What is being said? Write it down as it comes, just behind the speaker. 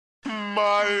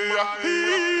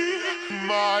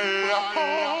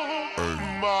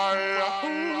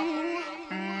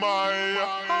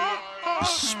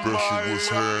This is special what's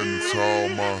happening to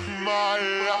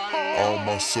all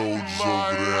my soldiers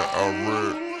over there in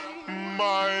Iraq.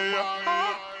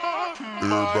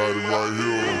 Everybody right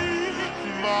here.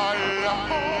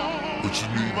 What you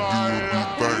need to do is be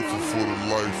thankful for the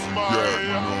life you got, you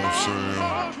know what I'm saying?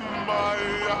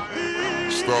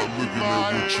 Stop looking at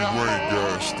what you ain't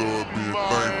got, start being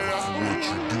thankful for what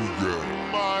you do got.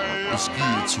 Let's get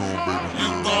it to him, baby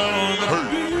girl.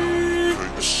 Hey!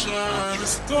 A shining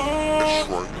star,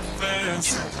 fans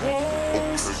you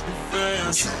walk,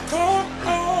 fans you call,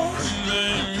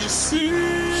 name you see,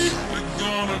 we're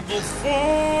gonna go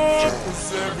far,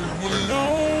 cause everyone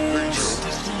knows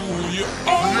who you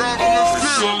are,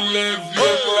 so live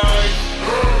your life.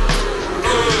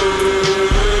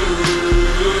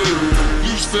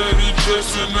 You steady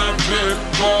dressing that bad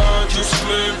bar, just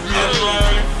live your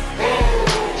life.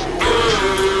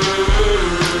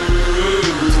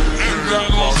 Got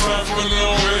no time for no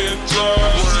head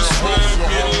jobs, just live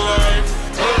your life.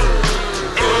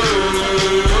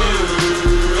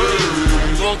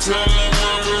 Don't tell them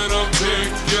where it'll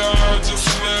take ya, just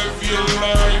live your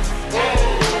life.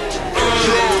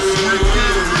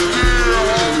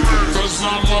 Cause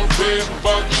I'm a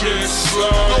paper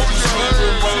chaser, just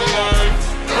living my life.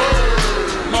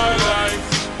 My life,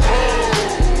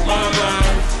 my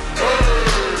life,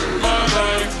 my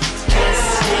life, just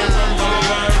living my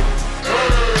life.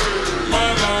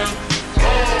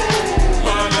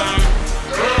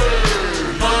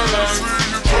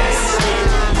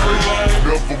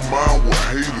 Never mind what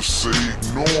haters say,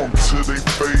 ignore them till they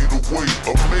fade away.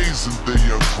 Amazing they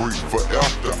are great, for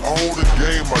after all the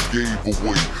game I gave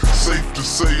away. Safe to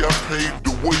say I paved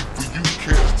the way for you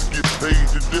cats to get paid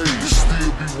today.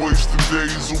 Still be wasting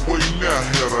days away now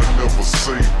had I never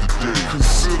saved the day.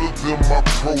 Consider them my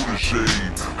protege,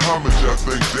 homage I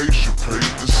think they should pay.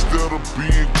 Instead of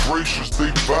being gracious, they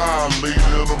violate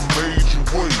in a major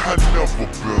way. I never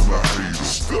been a hater,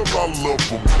 still I love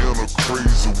them in a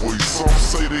crazy way. Some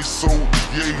say they sold the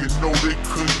yay and know they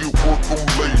couldn't get work on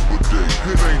Labor Day.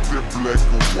 It ain't that black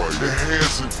and white, it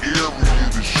has an area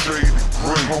that's shaded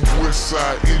gray. I'm west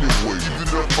side anyway, even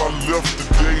if I left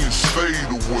today and stayed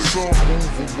away. Some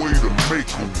move away to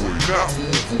make a way, not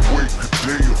move away cause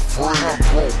they afraid. I'm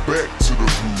brought back to the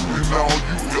hood, and all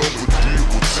you ever did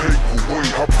was take away.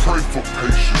 I pray for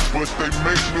patience, but they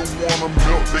make me wanna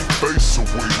melt they face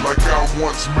away. Like I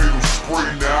once made them spray,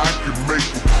 now I can make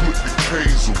them put the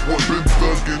K's away. Been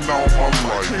thugging all my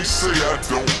life, can't say I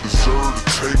don't deserve to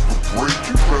take a break.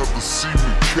 You rather see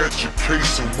me catch a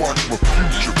case and watch my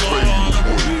future fade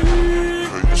away.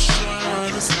 A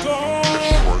shining star,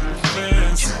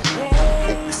 fans you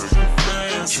walk,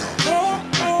 fans you call,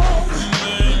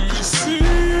 name you see,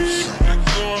 you're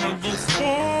gonna go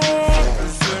far,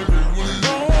 cause everyone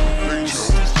knows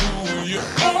who you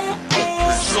are,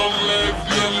 so live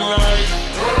your life.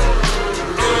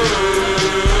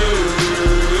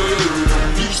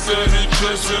 You steady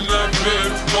dressing that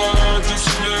bad bar, just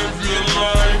live your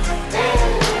life.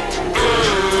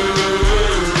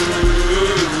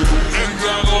 Ain't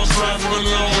got no time for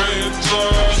no head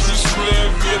jobs, just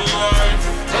live your life.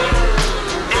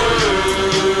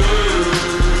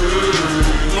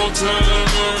 Don't tell them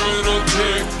where it'll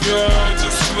take ya,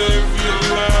 just live your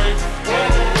life.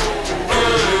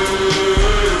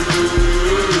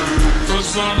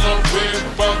 Cause I'm a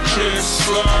paper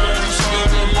chaser, just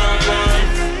living my life.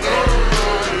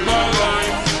 My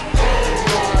life,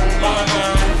 my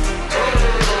life,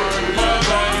 my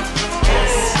life,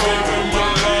 just living my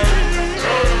life.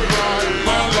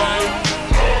 My life,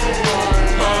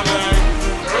 my life,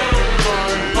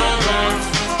 my life,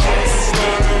 just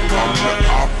living my I'm the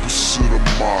life. opposite of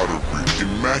moderate,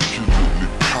 immaculately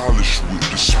polished with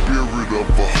the spirit of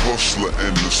a hustler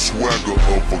and the swagger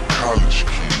of a college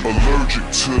kid. Allergic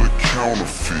to the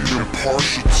counterfeit,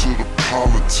 impartial to the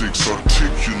politics,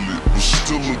 articulate, but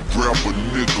still a grab a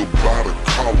nigga by the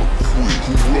collar quick.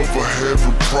 Whoever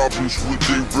having problems with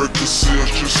their record sales,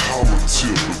 just holler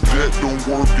till. If that don't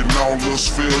work and all else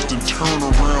fails, then turn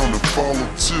around and follow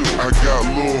till. I got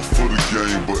love for the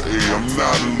game, but hey, I'm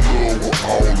not in love with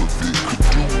all of it. Could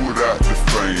do without the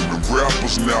fame, and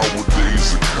rappers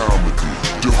nowadays are comedy.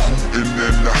 The hooting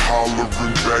and the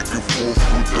hollering, back and forth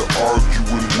with the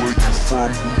arguing. Where you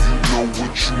from, who you know,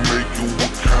 what you making,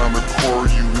 what kind of car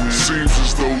you in. Seems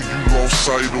as though you lost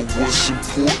sight of what's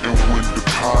important when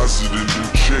depositing them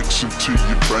checks into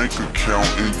your bank account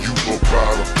and you up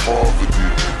out of poverty.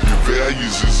 Your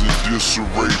values is in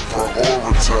disarray,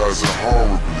 prioritizing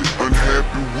horribly.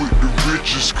 Unhappy with the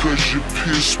riches cause you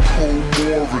piss poor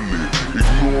morally.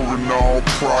 Ignoring all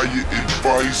prior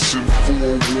advice and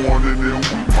forewarning, and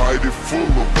we mighty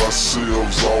full of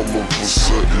ourselves all of a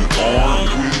sudden,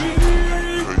 aren't we?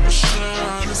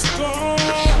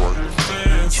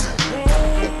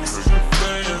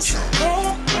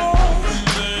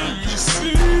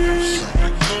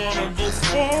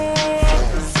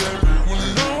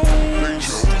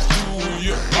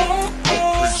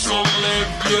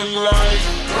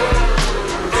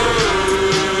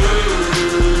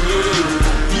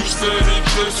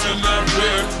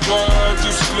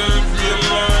 Just live your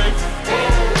life.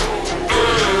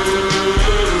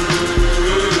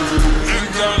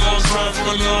 Ain't got no time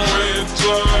for no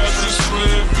advice. Just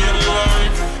live your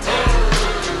life.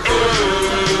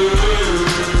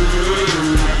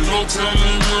 No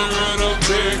telling where it'll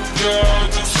take you.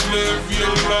 Just live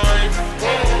your life.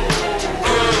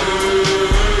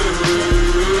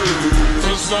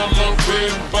 Cause I'm a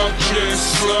big bucket,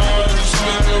 so I just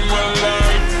living my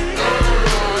life.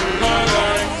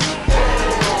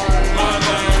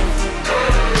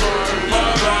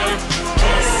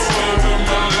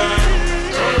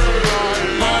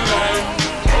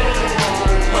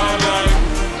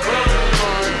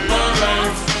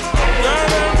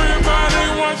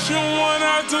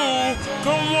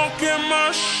 Come walk in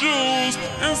my shoes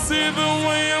and see the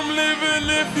way I'm living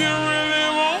if you really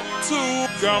want to.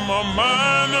 Got my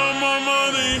mind on my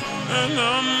money and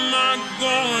I'm not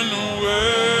going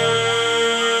away.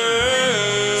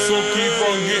 So keep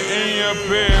on getting your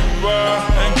paper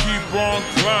and keep on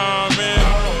climbing.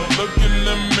 Look in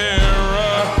the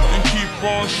mirror and keep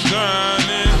on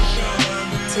shining.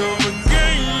 Till the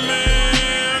game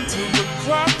ends, till the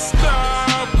clock stops.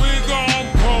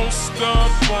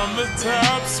 On the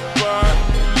top spot.